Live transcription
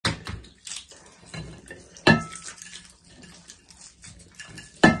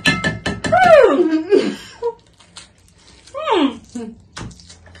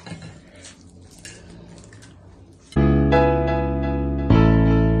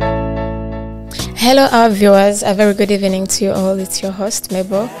Hello, our viewers. A very good evening to you all. It's your host,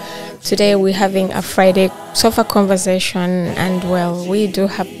 Mable. Today we're having a Friday sofa conversation, and well, we do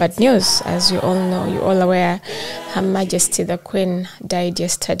have bad news. As you all know, you're all aware, Her Majesty the Queen died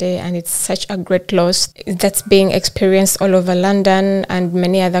yesterday, and it's such a great loss that's being experienced all over London and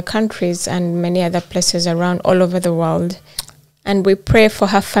many other countries and many other places around all over the world. And we pray for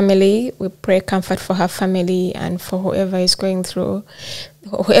her family. We pray comfort for her family and for whoever is going through,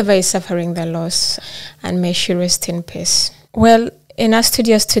 whoever is suffering the loss, and may she rest in peace. Well, in our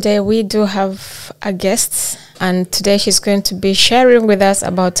studios today, we do have a guest, and today she's going to be sharing with us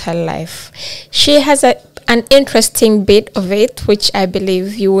about her life. She has an interesting bit of it, which I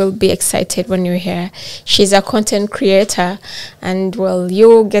believe you will be excited when you hear. She's a content creator, and well,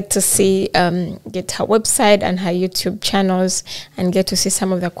 you'll get to see get her website and her YouTube channels and get to see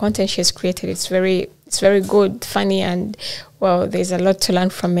some of the content she's created. It's very good, funny, and well, there's a lot to learn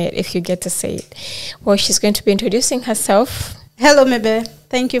from it if you get to see it. Well, she's going to be introducing herself. Hello, Mebe.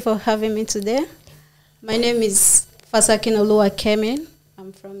 Thank you for having me today. My name is Kemi.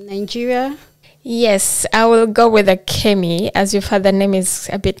 I'm from Nigeria. Yes, I will go with a Kemi, as your father name is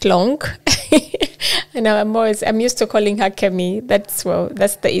a bit long. And I'm used to calling her Kemi. That's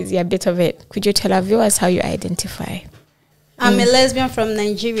the easier bit of it. Could you tell our viewers how you identify? I'm a lesbian from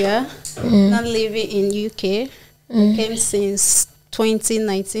Nigeria, not living in UK. I came since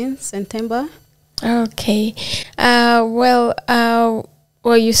 2019, September. Okay. Well,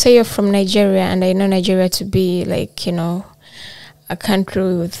 you say you're from Nigeria, and I know Nigeria to be like, a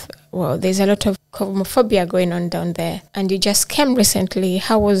country with, there's a lot of homophobia going on down there. And you just came recently.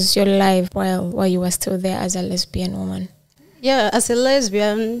 How was your life while you were still there as a lesbian woman? Yeah, as a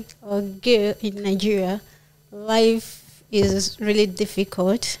lesbian or gay in Nigeria, life is really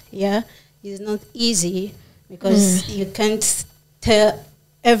difficult. Yeah, it's not easy because you can't tell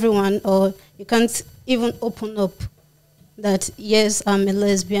everyone, or you can't even open up that, yes, I'm a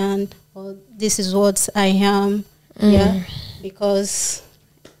lesbian, or this is what I am. Yeah, because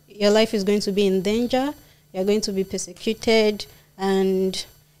your life is going to be in danger. You're going to be persecuted, and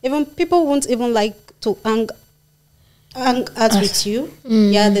even people won't even like to hang out with you.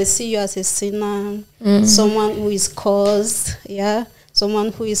 Yeah, they see you as a sinner, someone who is cursed,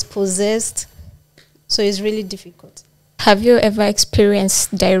 someone who is possessed. So it's really difficult. Have you ever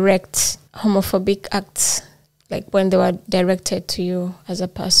experienced direct homophobic acts, like when they were directed to you as a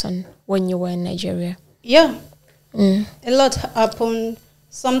person when you were in Nigeria? Yeah, a lot happened.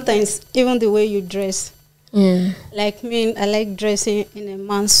 Sometimes even the way you dress. Like me, I like dressing in a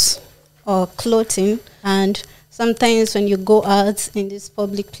man's clothing, and sometimes when you go out in this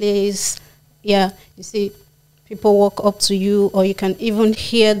public place, you see people walk up to you, or you can even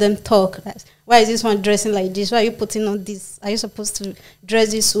hear them talk. Why is this one dressing like this? Why are you putting on this? Are you supposed to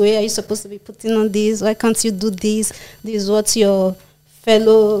dress this way? Are you supposed to be putting on this? Why can't you do this? This is what your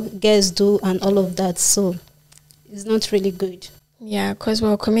fellow guests do, and all of that. So it's not really good. Yeah, because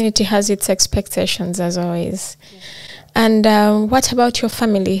community has its expectations as always. Yeah. And what about your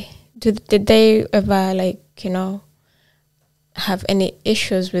family? Did they ever have any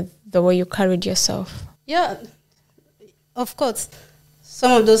issues with the way you carried yourself? Yeah, of course.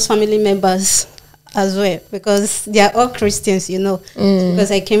 Some of those family members as well, because they are all Christians,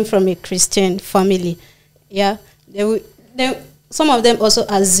 because I came from a Christian family. Yeah, some of them also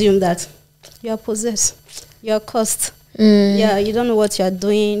assume that you are possessed, you are cursed. Yeah, you don't know what you are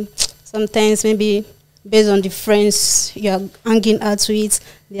doing. Sometimes maybe based on the friends you are hanging out with,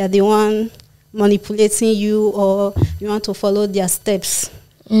 they are the one manipulating you, or you want to follow their steps.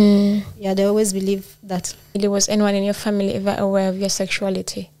 Yeah, they always believe that. Was anyone in your family ever aware of your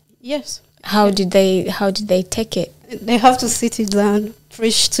sexuality? Yes. How did they take it? They have to sit you down,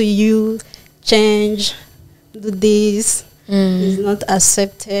 preach to you, change, do this. It's not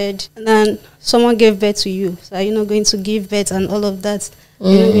accepted. And then someone gave birth to you. So are you not going to give birth and all of that?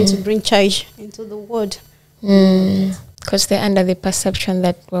 You're not going to bring child into the world. Because they're under the perception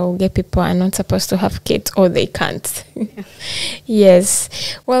that, gay people are not supposed to have kids, or they can't. Yes.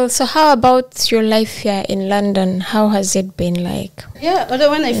 Well, so how about your life here in London? How has it been like? Yeah,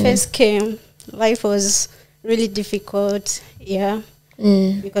 although when I first came, life was really difficult. Yeah.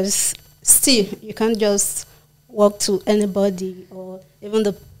 Because still, you can't just walk to anybody, or even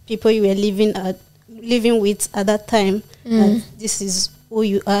the people you were living with at that time. And this is who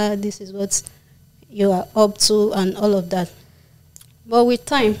you are, this is what you are up to, and all of that. But with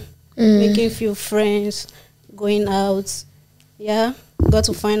time, making few friends, going out, got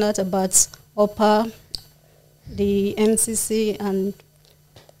to find out about Upper, the MCC, and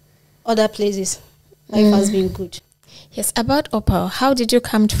other places. Life has been good. Yes, about Upper, how did you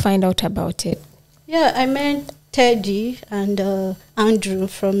come to find out about it? Yeah, I met Teddy and Andrew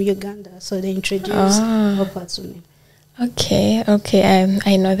from Uganda, so they introduced Opa to me. Okay, okay.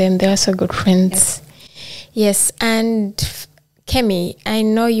 I know them. They are so good friends. Yes, and Kemi, I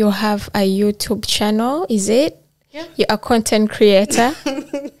know you have a YouTube channel. Is it? Yeah. You're a content creator.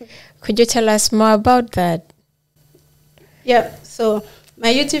 Could you tell us more about that? Yeah. So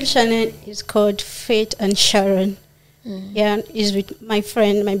my YouTube channel is called Faith and Sharon. Yeah, is with my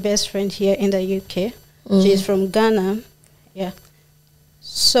friend, my best friend here in the UK. She's from Ghana. Yeah.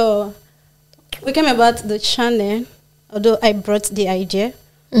 So we came about the channel, although I brought the idea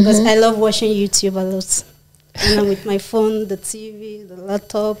because I love watching YouTube a lot. And with my phone, the TV, the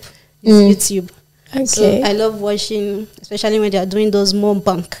laptop, it's YouTube. Okay. So I love watching, especially when they are doing those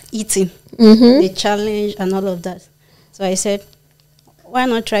mukbang eating, the challenge and all of that. So I said, why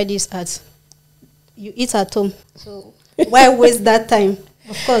not try this at you eat at home? So why waste that time?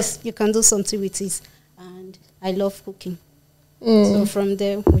 Of course, you can do something with it. And I love cooking. So from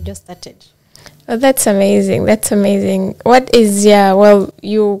there, we just started. Oh, that's amazing. That's amazing. What is,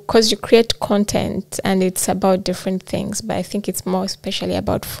 because you create content and it's about different things, but I think it's more especially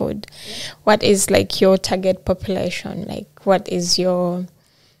about food. What is like your target population? Like, what is your...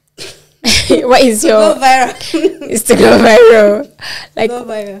 what is your... Go viral. Is to go viral. Like, Go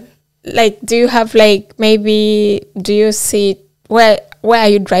viral. Like, do you have like, maybe, do you see, where are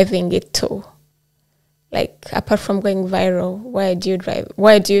you driving it to? Like, apart from going viral, where do you drive?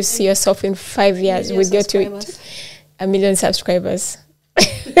 Where do you see yourself in 5 years with your tweet? 1 million subscribers.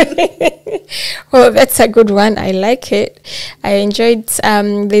 Well, that's a good one. I like it. I enjoyed,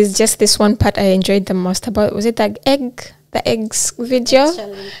 there's just this one part I enjoyed the most about, was it the eggs video?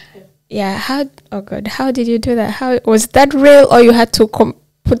 Yeah, how did you do that? How was that real, or you had to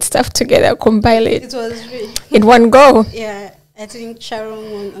put stuff together, compile it? It was real. In one go? Yeah. I think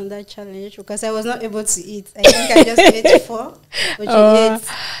Sharon won on that challenge because I was not able to eat. I think I just ate 4, but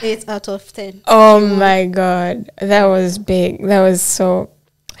she ate 8 out of 10. Oh my God. That was big. That was so,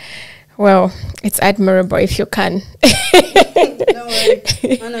 well, it's admirable if you can. Don't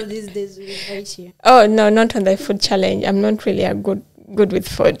worry. One of these days we'll invite you. Oh, no, not on the food challenge. I'm not really good with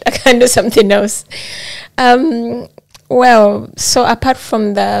food. I can do something else. Well, so apart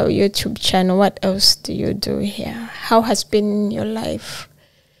from the YouTube channel, what else do you do here? How has been your life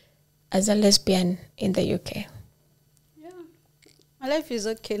as a lesbian in the UK? Yeah, my life is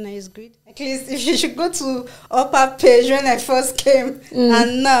okay now. It's good. At least if you should go to upper page when I first came,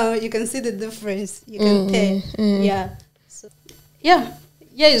 and now you can see the difference. You can tell. Yeah. So, yeah,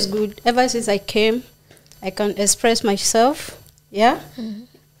 it's good. Ever since I came, I can express myself. Yeah.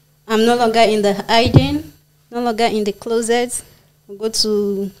 I'm no longer in the hiding. No longer in the closet. I go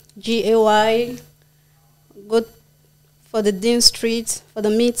to GAY, go for the Dean Street, for the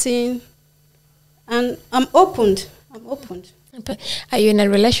meeting. And I'm opened. Are you in a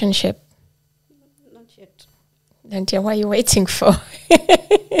relationship? Not yet. Don't you? What are you waiting for?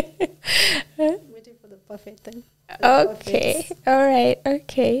 Waiting for the perfect time. Okay. All right.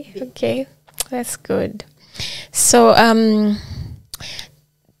 Okay. That's good. So,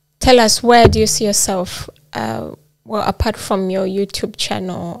 tell us, where do you see yourself? Well, apart from your YouTube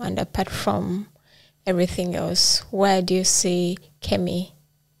channel and apart from everything else, where do you see Kemi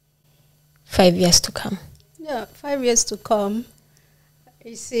 5 years to come? Yeah, 5 years to come.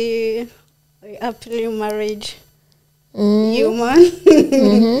 I see a happily married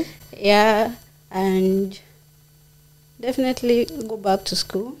human. Yeah, and definitely go back to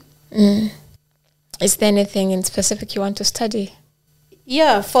school. Is there anything in specific you want to study?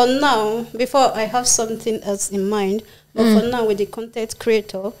 Yeah, for now, before I have something else in mind, but for now with the content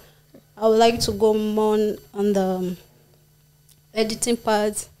creator, I would like to go more on the editing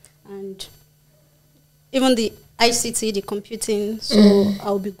part and even the ICT, the computing, so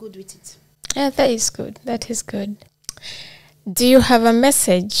I'll be good with it. Yeah, that is good. Do you have a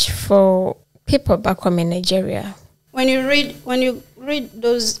message for people back home in Nigeria? When you read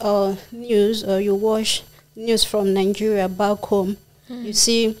those news or you watch news from Nigeria back home, you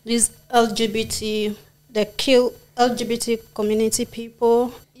see these LGBT, they kill LGBT community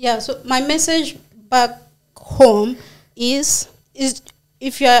people. Yeah, so my message back home is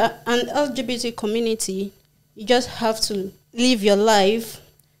if you're an LGBT community, you just have to live your life.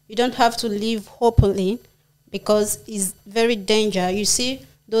 You don't have to live openly because it's very dangerous. You see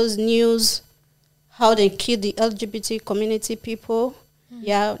those news, how they kill the LGBT community people.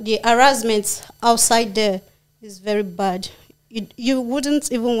 Yeah, the harassment outside there is very bad. You wouldn't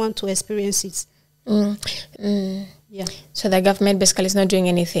even want to experience it. Yeah. So the government basically is not doing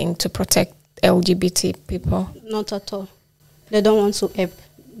anything to protect LGBT people? Not at all. They don't want to help.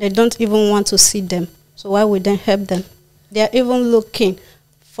 they don't even want to see them. So why would they help them? They are even looking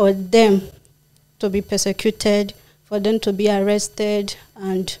for them to be persecuted, for them to be arrested,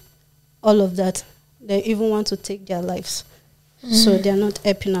 and all of that. They even want to take their lives. So they are not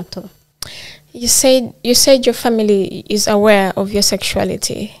helping at all. You said your family is aware of your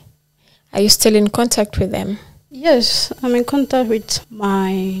sexuality. Are you still in contact with them? Yes, I'm in contact with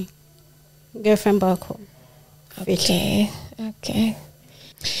my girlfriend back home. Okay.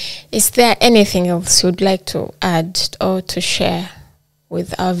 Is there anything else you'd like to add or to share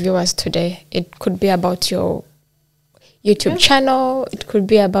with our viewers today? It could be about your YouTube channel. It could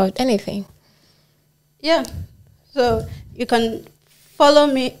be about anything. Yeah. So you can follow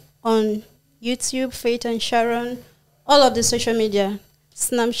me on YouTube, Faith and Sharon, all of the social media,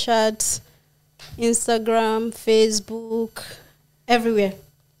 Snapchat, Instagram, Facebook, everywhere.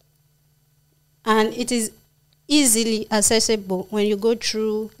 And it is easily accessible when you go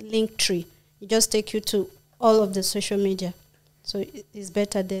through Linktree. It just takes you to all of the social media. So it's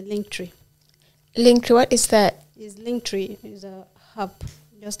better than Linktree. Linktree, what is that? Linktree is a hub,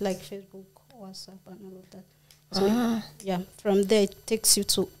 just like Facebook, WhatsApp, and all of that. So from there it takes you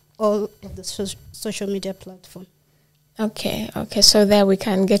to all of the social media platform. Okay. So there we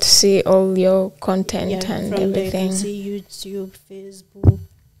can get to see all your content and from everything. There you can see YouTube, Facebook,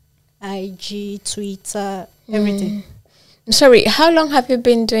 IG, Twitter, everything. Sorry, how long have you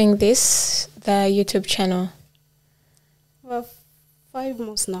been doing this, the YouTube channel? Well, 5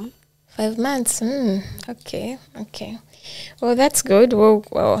 months now. 5 months. Okay. Well, that's good.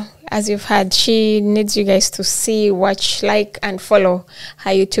 Well, as you've heard, she needs you guys to see, watch, like, and follow her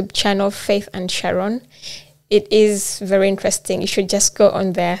YouTube channel, Faith and Sharon. It is very interesting. You should just go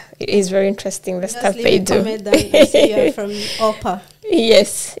on there. It is very interesting, the stuff they do. Comment down and say you're from Upper.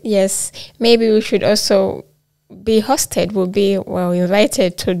 Yes. Maybe we should also be hosted. We'll be,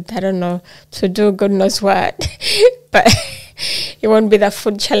 invited to, I don't know, to do God knows what. But it won't be the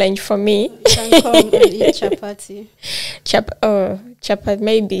food challenge for me. You can come and eat chapati. Chapati,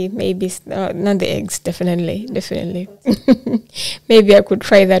 maybe. Not the eggs, definitely. Maybe I could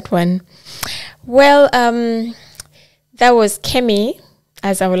try that one. Well, that was Kemi,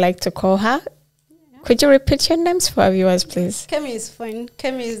 as I would like to call her. Could you repeat your names for our viewers, please? Kemi is fine.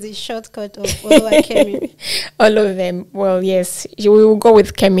 Kemi is the shortcut of all our Kemi. All of them. Well, yes, we will go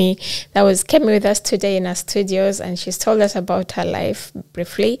with Kemi. That was Kemi with us today in our studios, and she's told us about her life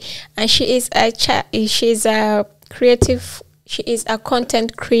briefly. And she is a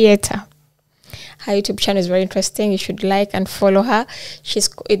content creator. Her YouTube channel is very interesting. You should like and follow her.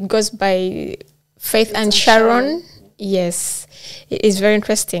 It goes by Faith and Sharon. Yes, it is very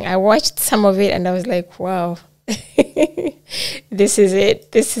interesting. I watched some of it and I was like, wow, this is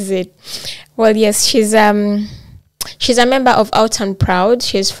it. Well, yes, she's a member of Out and Proud.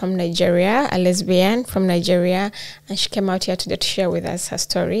 She's from Nigeria, a lesbian from Nigeria, and she came out here today to share with us her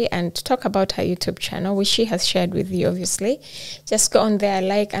story and to talk about her YouTube channel, which she has shared with you, obviously. Just go on there,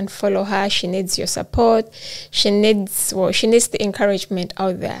 like and follow her. She needs your support. She needs the encouragement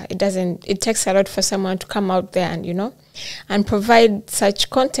out there. It takes a lot for someone to come out there and provide such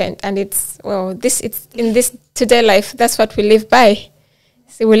content. And it's in this today life, that's what we live by.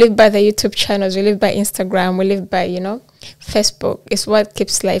 See, we live by the YouTube channels, we live by Instagram, we live by, Facebook. It's what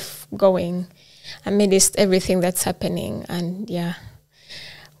keeps life going amidst everything that's happening. And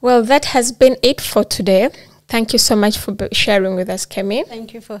well, that has been it for today. Thank you so much for sharing with us, Kemi.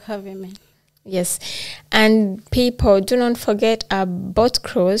 Thank you for having me. Yes. And people, do not forget our boat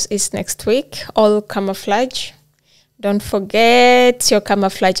cruise is next week, all camouflage. Don't forget your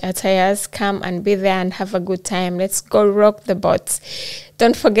camouflage attires. Come and be there and have a good time. Let's go rock the boat.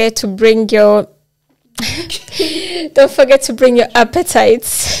 Don't forget to bring your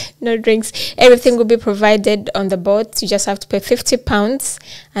appetites. No drinks. Everything will be provided on the boat. You just have to pay £50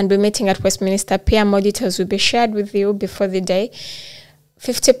 and be meeting at Westminster Pier. More details will be shared with you before the day.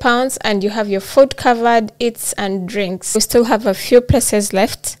 £50 and you have your food covered, eats and drinks. We still have a few places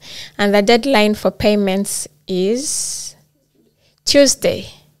left and the deadline for payments is Tuesday.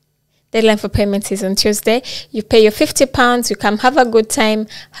 Deadline for payments is on Tuesday. You pay your £50, you come have a good time,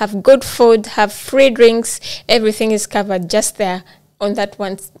 have good food, have free drinks. Everything is covered just there in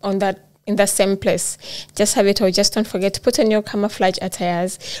the same place. Just have it all. Just don't forget to put on your camouflage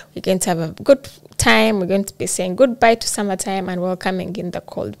attires. We're going to have a good time. We're going to be saying goodbye to summertime and welcoming in the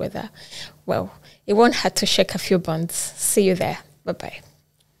cold weather. Well, it won't hurt to shake a few bonds. See you there. Bye-bye.